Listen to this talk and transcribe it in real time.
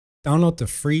Download the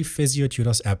free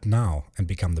Physiotutors app now and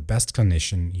become the best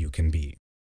clinician you can be.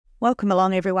 Welcome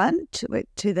along, everyone,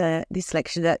 to this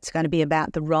lecture that's going to be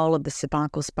about the role of the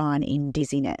cervical spine in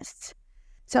dizziness.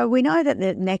 So we know that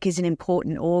the neck is an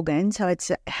important organ, so it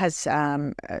has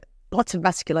lots of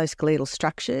musculoskeletal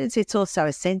structures. It's also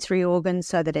a sensory organ,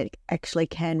 so that it actually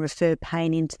can refer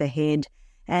pain into the head,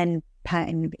 and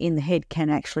pain in the head can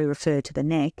actually refer to the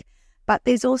neck. But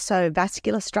there's also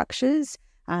vascular structures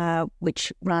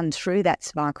which run through that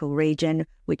cervical region,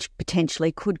 which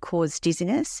potentially could cause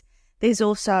dizziness. There's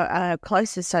also a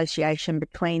close association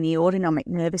between the autonomic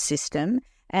nervous system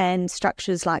and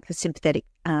structures like the sympathetic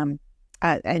and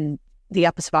the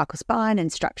upper cervical spine,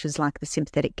 and structures like the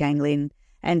sympathetic ganglion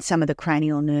and some of the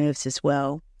cranial nerves as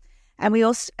well. And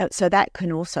so that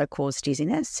can also cause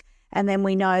dizziness. And then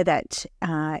we know that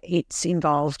it's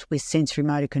involved with sensory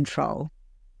motor control.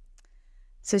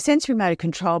 So sensory motor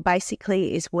control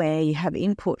basically is where you have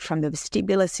input from the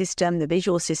vestibular system, the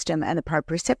visual system, and the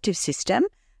proprioceptive system.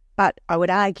 But I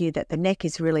would argue that the neck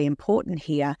is really important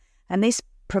here, and this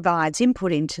provides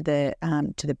input into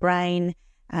the brain,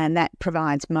 and that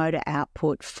provides motor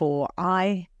output for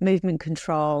eye movement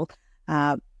control,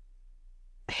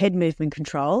 head movement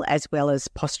control, as well as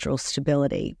postural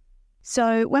stability.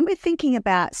 So when we're thinking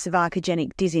about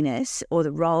cervicogenic dizziness, or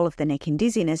the role of the neck in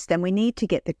dizziness, then we need to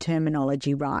get the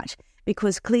terminology right,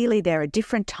 because clearly there are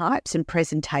different types and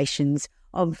presentations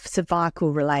of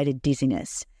cervical-related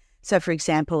dizziness. So, for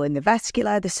example, in the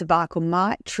vascular, the cervical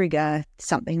might trigger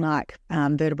something like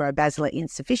vertebrobasilar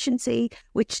insufficiency,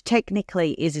 which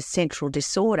technically is a central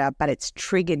disorder, but it's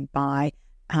triggered by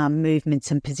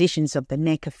movements and positions of the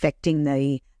neck affecting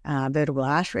the vertebral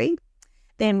artery.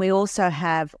 Then we also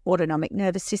have autonomic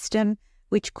nervous system,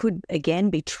 which could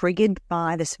again be triggered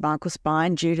by the cervical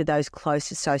spine due to those close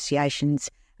associations,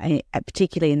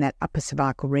 particularly in that upper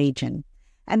cervical region.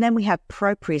 And then we have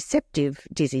proprioceptive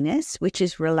dizziness, which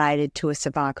is related to a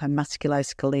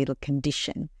cervicomusculoskeletal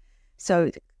condition.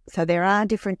 So there are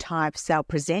different types, they'll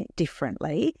present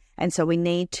differently, and so we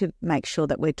need to make sure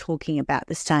that we're talking about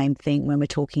the same thing when we're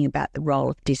talking about the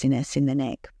role of dizziness in the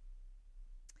neck.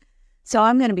 So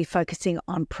I'm going to be focusing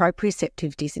on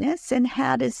proprioceptive dizziness, and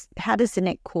how does the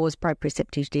neck cause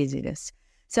proprioceptive dizziness?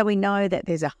 So we know that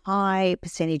there's a high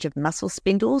percentage of muscle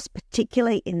spindles,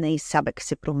 particularly in these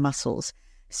suboccipital muscles.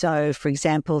 So, for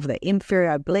example, the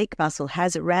inferior oblique muscle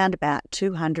has around about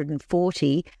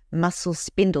 240 muscle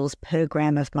spindles per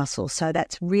gram of muscle. So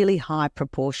that's really high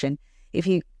proportion. If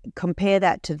you compare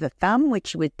that to the thumb,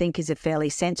 which you would think is a fairly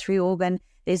sensory organ,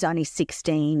 there's only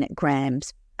 16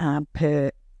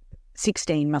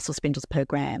 muscle spindles per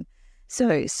gram.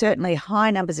 So certainly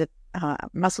high numbers of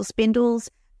muscle spindles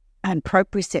and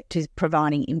proprioceptors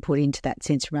providing input into that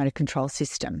sensory motor control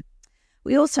system.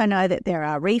 We also know that there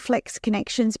are reflex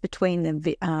connections between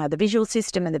the visual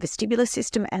system and the vestibular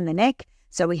system and the neck.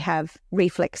 So we have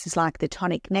reflexes like the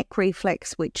tonic neck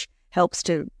reflex, which helps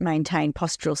to maintain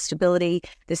postural stability,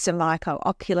 the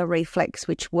cervico-ocular reflex,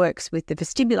 which works with the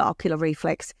vestibular-ocular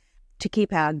reflex to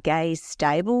keep our gaze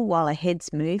stable while our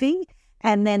head's moving,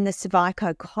 and then the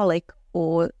cervicocolic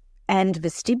and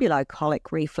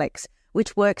vestibulocolic reflex,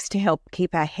 which works to help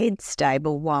keep our head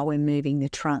stable while we're moving the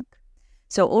trunk.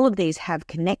 So all of these have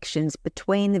connections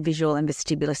between the visual and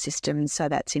vestibular systems, so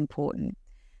that's important.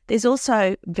 There's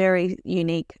also very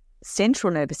unique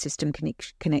central nervous system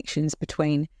connections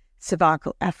between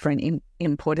cervical afferent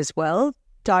input as well,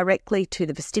 directly to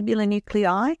the vestibular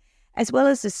nuclei, as well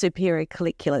as the superior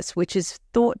colliculus, which is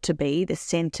thought to be the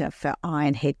centre for eye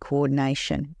and head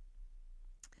coordination.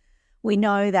 We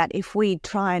know that if we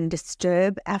try and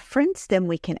disturb afferents, then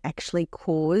we can actually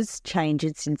cause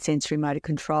changes in sensory motor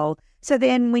control. So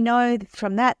then we know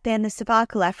from that, then the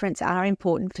cervical afferents are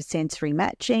important for sensory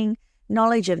matching,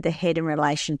 knowledge of the head in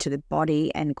relation to the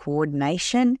body and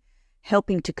coordination,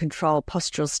 helping to control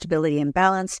postural stability and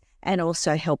balance, and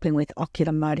also helping with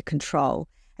ocular motor control.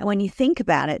 And when you think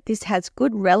about it, this has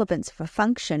good relevance for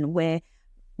function, where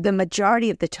the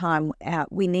majority of the time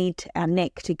we need our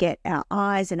neck to get our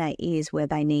eyes and our ears where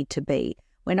they need to be.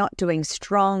 We're not doing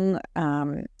strong,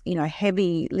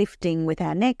 heavy lifting with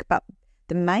our neck, but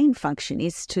the main function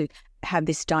is to have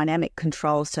this dynamic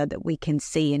control so that we can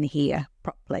see and hear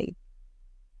properly.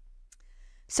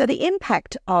 So the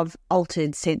impact of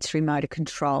altered sensory motor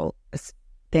control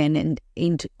then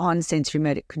on sensory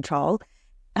motor control,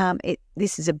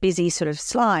 this is a busy sort of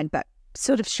slide, but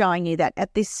sort of showing you that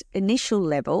at this initial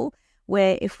level,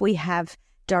 where if we have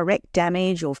direct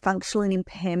damage or functional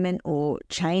impairment or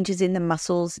changes in the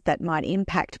muscles that might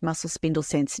impact muscle spindle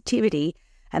sensitivity,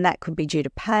 and that could be due to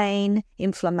pain,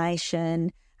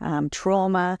 inflammation,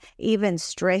 trauma, even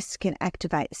stress can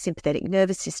activate the sympathetic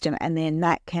nervous system, and then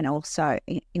that can also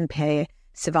impair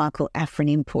cervical afferent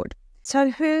input.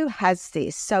 So who has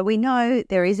this? So we know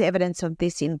there is evidence of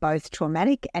this in both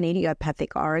traumatic and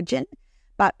idiopathic origin,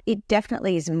 but it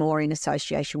definitely is more in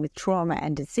association with trauma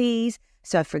and disease.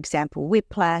 So for example,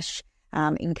 whiplash,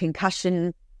 in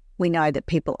concussion, we know that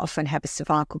people often have a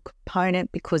cervical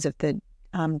component because of the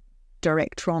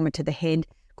direct trauma to the head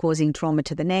causing trauma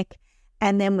to the neck.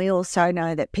 And then we also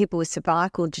know that people with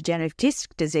cervical degenerative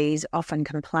disc disease often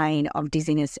complain of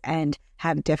dizziness and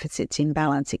have deficits in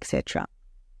balance, etc.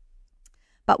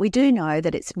 But we do know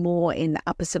that it's more in the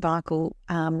upper cervical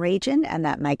region, and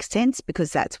that makes sense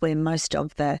because that's where most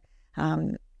of the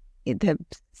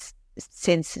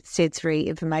sensory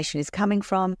information is coming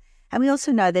from. And we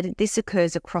also know that this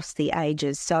occurs across the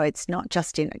ages. So it's not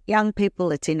just in young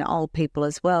people, it's in old people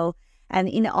as well. And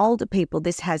in older people,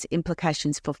 this has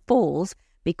implications for falls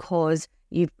because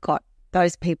you've got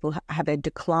those people have a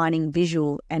declining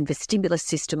visual and vestibular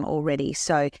system already.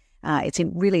 So it's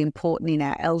really important in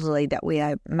our elderly that we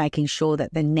are making sure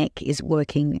that the neck is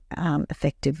working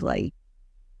effectively.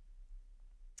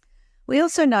 We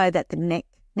also know that the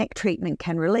neck treatment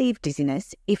can relieve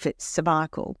dizziness if it's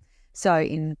cervical. So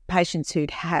in patients who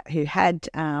had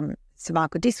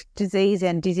cervical disc disease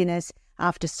and dizziness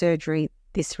after surgery,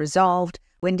 this resolved.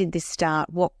 When did this start?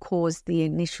 What caused the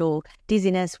initial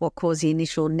dizziness? What caused the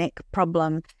initial neck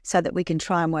problem? So that we can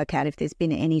try and work out if there's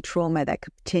been any trauma that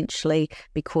could potentially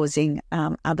be causing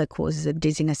other causes of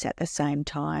dizziness at the same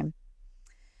time.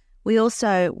 We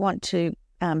also want to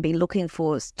be looking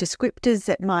for descriptors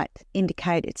that might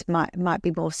indicate it might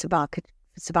be more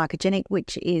cervicogenic,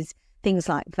 which is things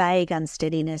like vague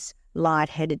unsteadiness,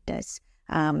 lightheadedness.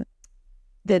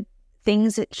 The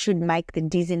things that should make the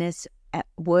dizziness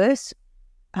worse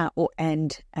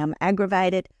and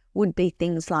aggravate it would be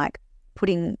things like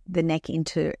putting the neck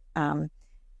into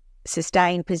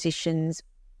sustained positions,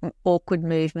 awkward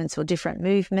movements or different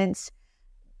movements.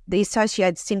 The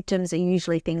associated symptoms are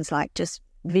usually things like just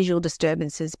visual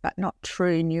disturbances but not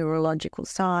true neurological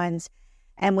signs.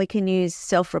 And we can use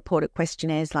self-reported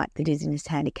questionnaires like the Dizziness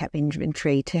Handicap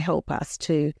Inventory to help us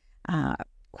to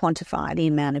quantify the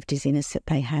amount of dizziness that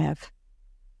they have.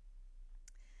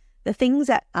 The things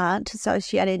that aren't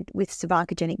associated with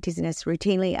cervicogenic dizziness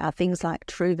routinely are things like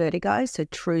true vertigo, so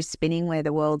true spinning where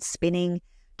the world's spinning,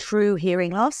 true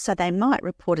hearing loss, so they might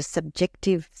report a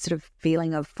subjective sort of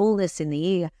feeling of fullness in the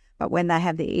ear, but when they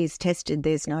have their ears tested,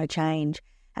 there's no change.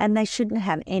 And they shouldn't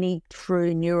have any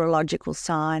true neurological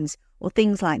signs or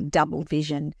things like double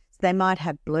vision. So they might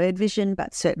have blurred vision,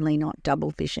 but certainly not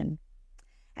double vision.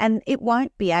 And it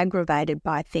won't be aggravated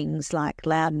by things like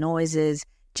loud noises,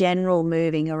 general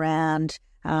moving around,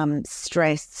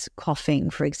 stress, coughing,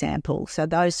 for example. So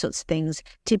those sorts of things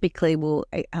typically will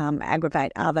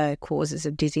aggravate other causes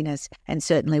of dizziness and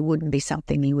certainly wouldn't be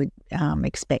something you would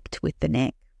expect with the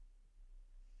neck.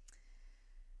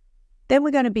 Then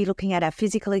we're going to be looking at our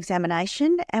physical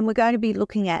examination, and we're going to be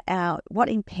looking at what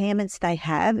impairments they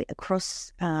have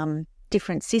across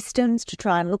different systems to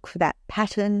try and look for that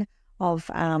pattern of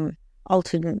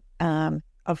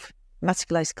of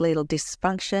musculoskeletal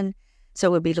dysfunction.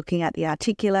 So we'll be looking at the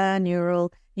articular,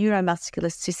 neural,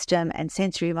 neuromuscular system and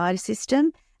sensory motor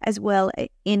system, as well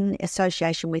in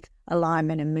association with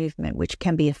alignment and movement, which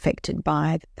can be affected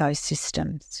by those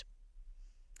systems.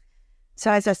 So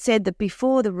as I said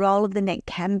before, the role of the neck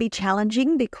can be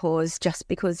challenging because just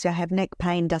because you have neck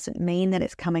pain doesn't mean that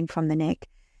it's coming from the neck.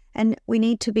 And we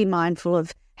need to be mindful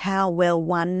of how well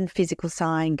one physical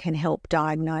sign can help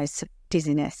diagnose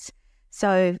dizziness.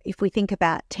 So if we think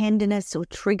about tenderness or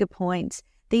trigger points,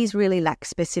 these really lack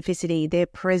specificity. They're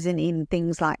present in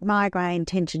things like migraine,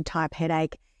 tension type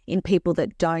headache in people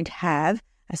that don't have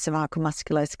a cervical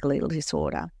musculoskeletal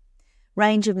disorder.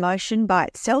 Range of motion by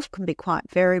itself can be quite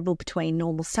variable between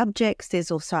normal subjects.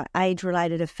 There's also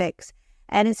age-related effects,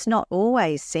 and it's not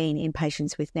always seen in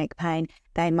patients with neck pain.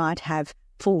 They might have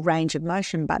full range of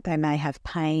motion, but they may have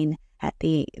pain at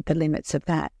the limits of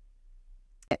that.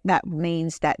 That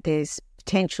means that there's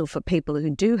potential for people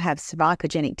who do have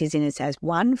cervicogenic dizziness as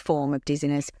one form of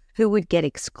dizziness who would get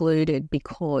excluded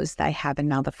because they have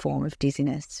another form of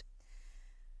dizziness.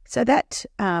 So that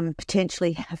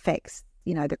potentially affects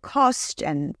the cost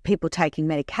and people taking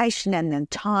medication and the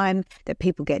time that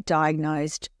people get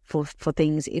diagnosed for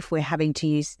things if we're having to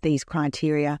use these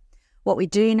criteria. What we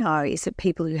do know is that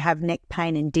people who have neck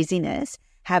pain and dizziness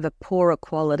have a poorer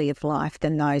quality of life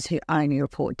than those who only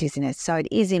report dizziness. So it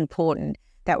is important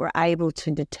that we're able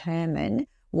to determine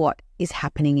what is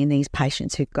happening in these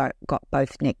patients who've got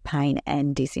both neck pain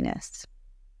and dizziness.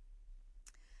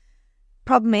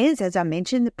 Problem is, as I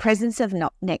mentioned, the presence of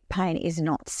neck pain is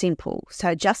not simple.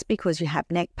 So just because you have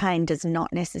neck pain does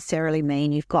not necessarily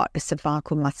mean you've got a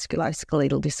cervical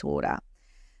musculoskeletal disorder.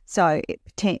 So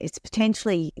it's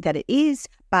potentially that it is,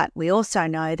 but we also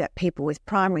know that people with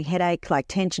primary headache, like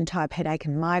tension-type headache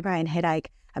and migraine headache,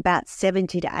 about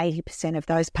 70 to 80% of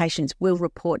those patients will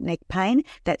report neck pain.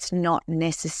 That's not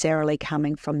necessarily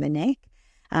coming from the neck.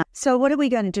 So what are we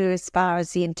going to do as far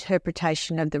as the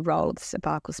interpretation of the role of the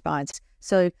cervical spines?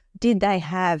 So did they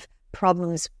have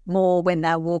problems more when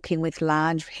they're walking with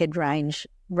large head range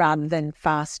rather than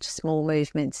fast, small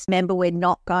movements? Remember, we're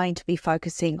not going to be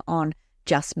focusing on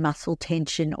just muscle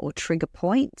tension or trigger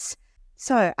points.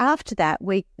 So after that,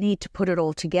 we need to put it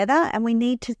all together and we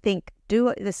need to think,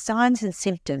 do the signs and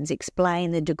symptoms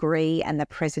explain the degree and the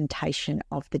presentation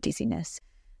of the dizziness?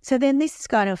 So then this is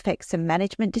going to affect some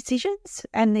management decisions,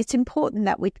 and it's important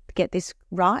that we get this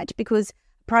right because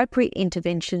appropriate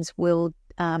interventions the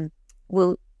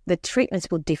treatments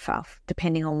will differ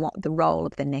depending on what the role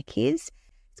of the neck is.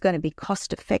 It's going to be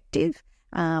cost effective,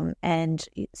 and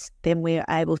then we're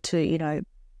able to,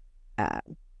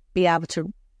 be able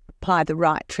to apply the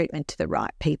right treatment to the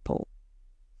right people.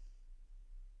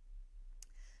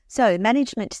 So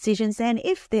management decisions then,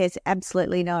 if there's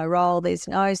absolutely no role, there's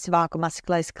no cervical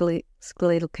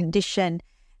musculoskeletal condition,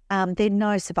 then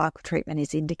no cervical treatment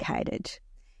is indicated.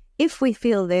 If we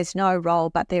feel there's no role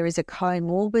but there is a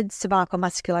comorbid cervical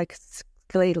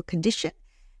musculoskeletal condition,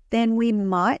 then we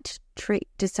might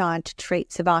decide to treat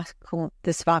the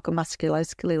cervical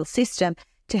musculoskeletal system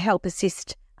to help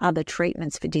assist other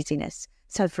treatments for dizziness.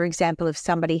 So, for example, if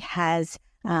somebody has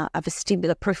a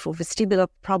peripheral vestibular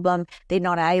problem, they're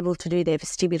not able to do their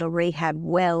vestibular rehab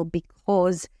well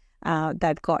because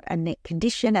they've got a neck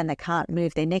condition and they can't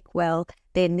move their neck well,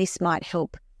 then this might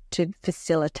help to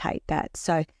facilitate that.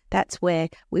 So that's where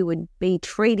we would be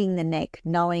treating the neck,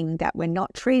 knowing that we're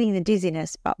not treating the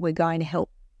dizziness, but we're going to help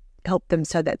them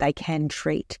so that they can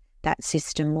treat that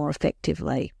system more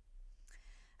effectively.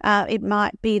 It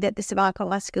might be that the cervical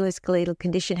musculoskeletal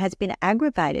condition has been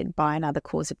aggravated by another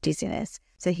cause of dizziness.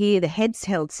 So here the head's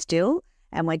held still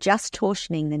and we're just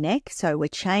torsioning the neck. So we're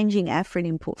changing afferent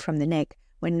input from the neck.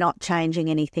 We're not changing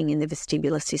anything in the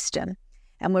vestibular system.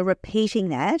 And we're repeating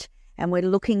that and we're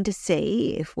looking to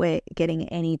see if we're getting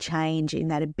any change in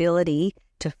that ability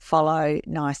to follow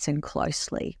nice and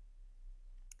closely.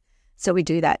 So we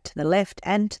do that to the left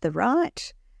and to the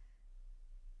right.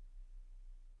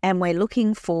 And we're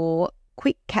looking for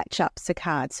quick catch-up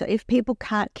saccades. So if people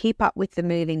can't keep up with the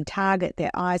moving target, their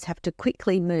eyes have to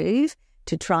quickly move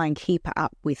to try and keep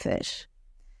up with it.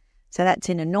 So that's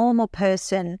in a normal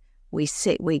person.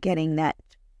 We're getting that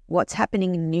what's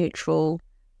happening in neutral,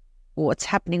 what's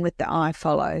happening with the eye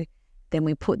follow. Then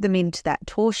we put them into that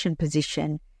torsion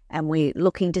position and we're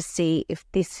looking to see if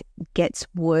this gets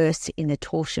worse in the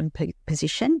torsion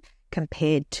position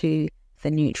compared to the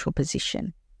neutral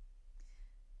position.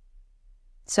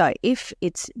 So if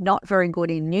it's not very good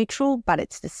in neutral, but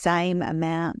it's the same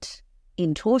amount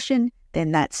in torsion,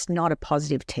 then that's not a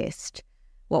positive test.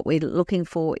 What we're looking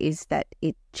for is that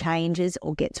it changes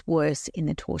or gets worse in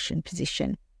the torsion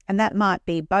position. And that might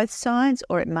be both sides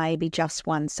or it may be just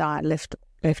one side, left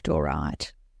or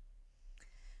right.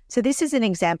 So this is an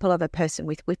example of a person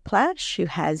with whiplash who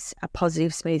has a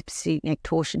positive smooth pursuit neck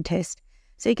torsion test.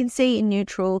 So you can see in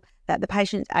neutral that the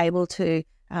patient's able to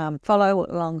follow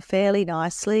along fairly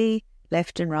nicely,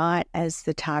 left and right, as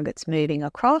the target's moving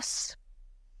across.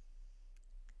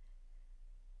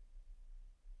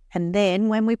 And then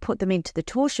when we put them into the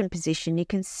torsion position, you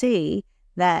can see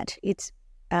that it's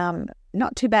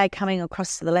not too bad coming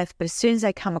across to the left, but as soon as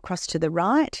they come across to the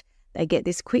right, they get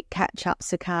this quick catch-up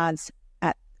saccades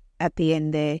at the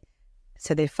end there.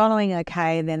 So they're following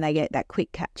okay, and then they get that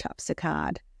quick catch-up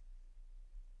saccade.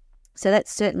 So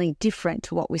that's certainly different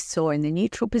to what we saw in the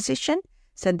neutral position.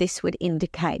 So this would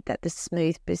indicate that the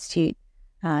smooth pursuit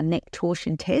neck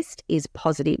torsion test is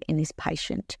positive in this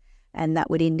patient. And that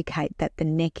would indicate that the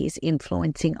neck is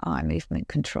influencing eye movement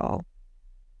control.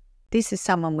 This is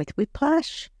someone with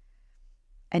whiplash.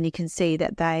 And you can see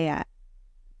that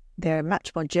they're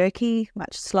much more jerky,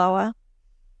 much slower.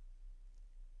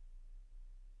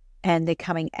 And they're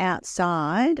coming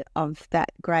outside of that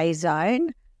grey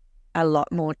zone a lot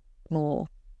more.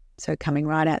 So coming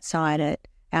right outside it,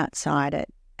 outside it,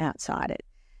 outside it.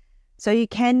 So you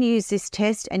can use this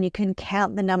test and you can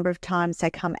count the number of times they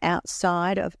come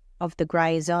outside of the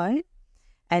grey zone.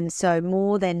 And so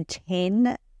more than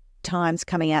 10 times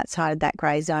coming outside of that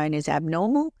grey zone is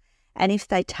abnormal. And if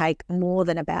they take more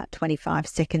than about 25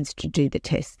 seconds to do the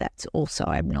test, that's also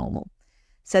abnormal.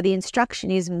 So the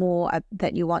instruction is more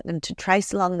that you want them to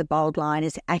trace along the bold line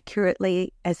as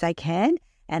accurately as they can,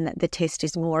 and that the test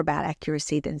is more about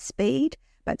accuracy than speed.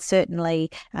 But certainly,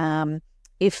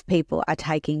 if people are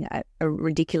taking a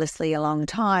ridiculously long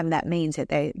time, that means that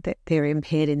they're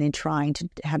impaired and they're trying to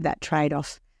have that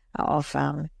trade-off of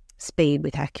speed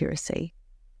with accuracy.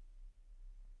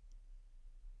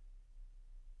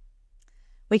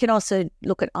 We can also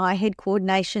look at eye-head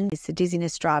coordination. Is the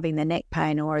dizziness driving the neck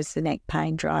pain, or is the neck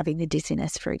pain driving the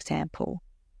dizziness, for example?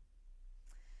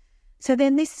 So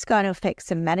then this is going to affect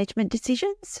some management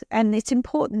decisions, and it's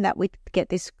important that we get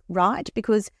this right,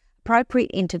 because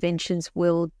appropriate interventions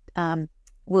the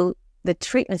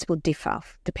treatments will differ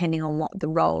depending on what the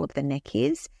role of the neck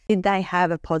is. Did they have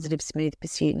a positive smooth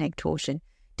pursuit neck torsion?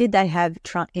 Did they have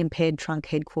impaired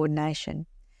trunk-head coordination?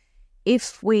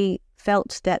 If we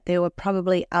felt that there were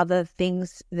probably other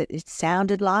things that it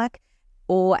sounded like,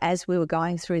 or as we were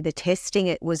going through the testing,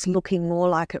 it was looking more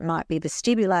like it might be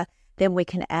vestibular, then we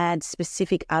can add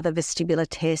specific other vestibular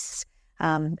tests.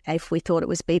 If we thought it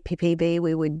was BPPV,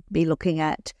 we would be looking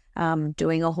at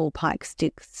doing a Hall-Pike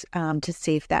sticks to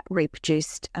see if that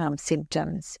reproduced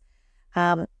symptoms.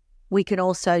 We can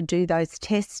also do those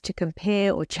tests to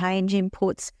compare or change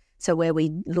inputs. So where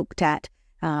we looked at,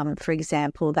 for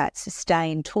example, that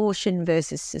sustained torsion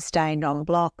versus sustained en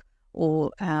bloc,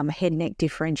 or head neck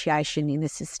differentiation in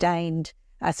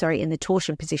the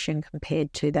torsion position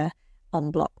compared to the en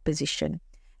bloc position.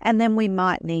 And then we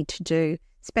might need to do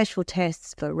special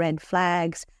tests for red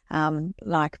flags,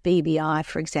 like BBI,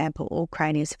 for example, or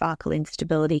craniocervical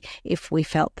instability, if we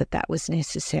felt that that was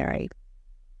necessary.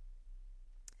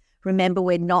 Remember,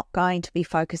 we're not going to be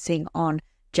focusing on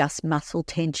just muscle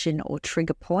tension or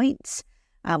trigger points.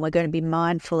 We're going to be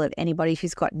mindful of anybody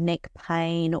who's got neck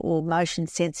pain or motion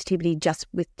sensitivity just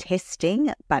with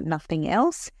testing, but nothing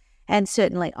else, and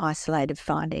certainly isolated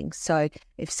findings. So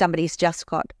if somebody's just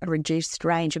got a reduced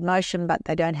range of motion, but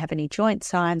they don't have any joint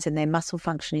signs and their muscle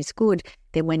function is good,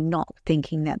 then we're not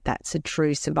thinking that that's a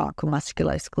true cervical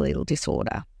musculoskeletal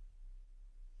disorder.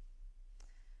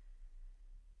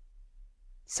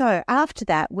 So after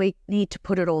that, we need to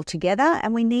put it all together,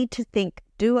 and we need to think,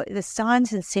 do the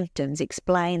signs and symptoms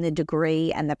explain the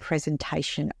degree and the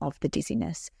presentation of the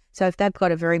dizziness? So if they've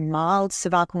got a very mild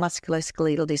cervical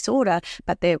musculoskeletal disorder,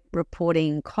 but they're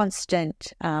reporting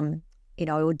constant,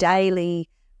 or daily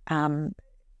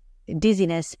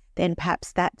dizziness, then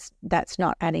perhaps that's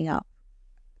not adding up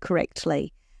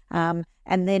correctly.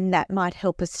 And then that might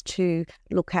help us to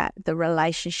look at the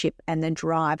relationship and the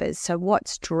drivers. So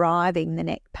what's driving the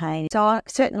neck pain? So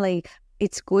certainly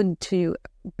it's good to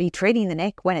be treating the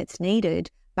neck when it's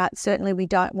needed, but certainly we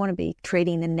don't want to be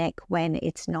treating the neck when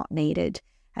it's not needed.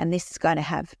 And this is going to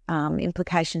have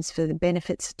implications for the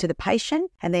benefits to the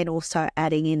patient, and then also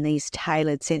adding in these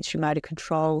tailored sensory motor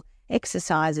control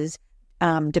exercises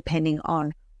depending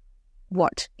on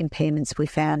what impairments we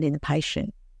found in the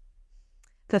patient.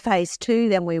 For phase 2,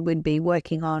 then we would be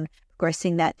working on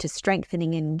progressing that to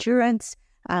strengthening endurance.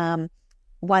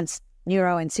 Once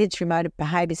neuro and sensory motor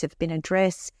behaviours have been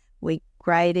addressed, we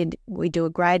do a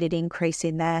graded increase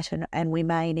in that, and we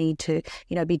may need to,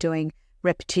 be doing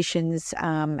repetitions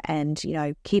and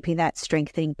keeping that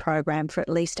strengthening program for at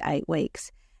least 8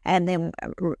 weeks. And then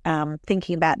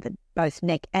thinking about both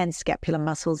neck and scapular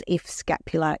muscles if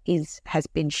scapula has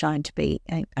been shown to be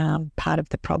part of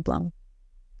the problem.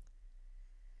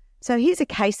 So here's a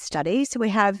case study. So we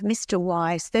have Mr.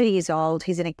 Y, he's 30 years old.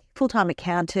 He's a full-time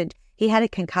accountant. He had a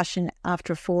concussion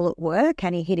after a fall at work,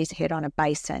 and he hit his head on a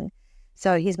basin.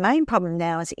 So his main problem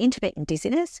now is intermittent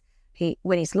dizziness.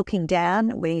 When he's looking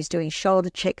down, when he's doing shoulder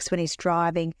checks, when he's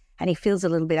driving, and he feels a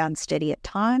little bit unsteady at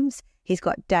times. He's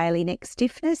got daily neck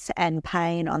stiffness and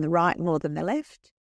pain on the right more than the left.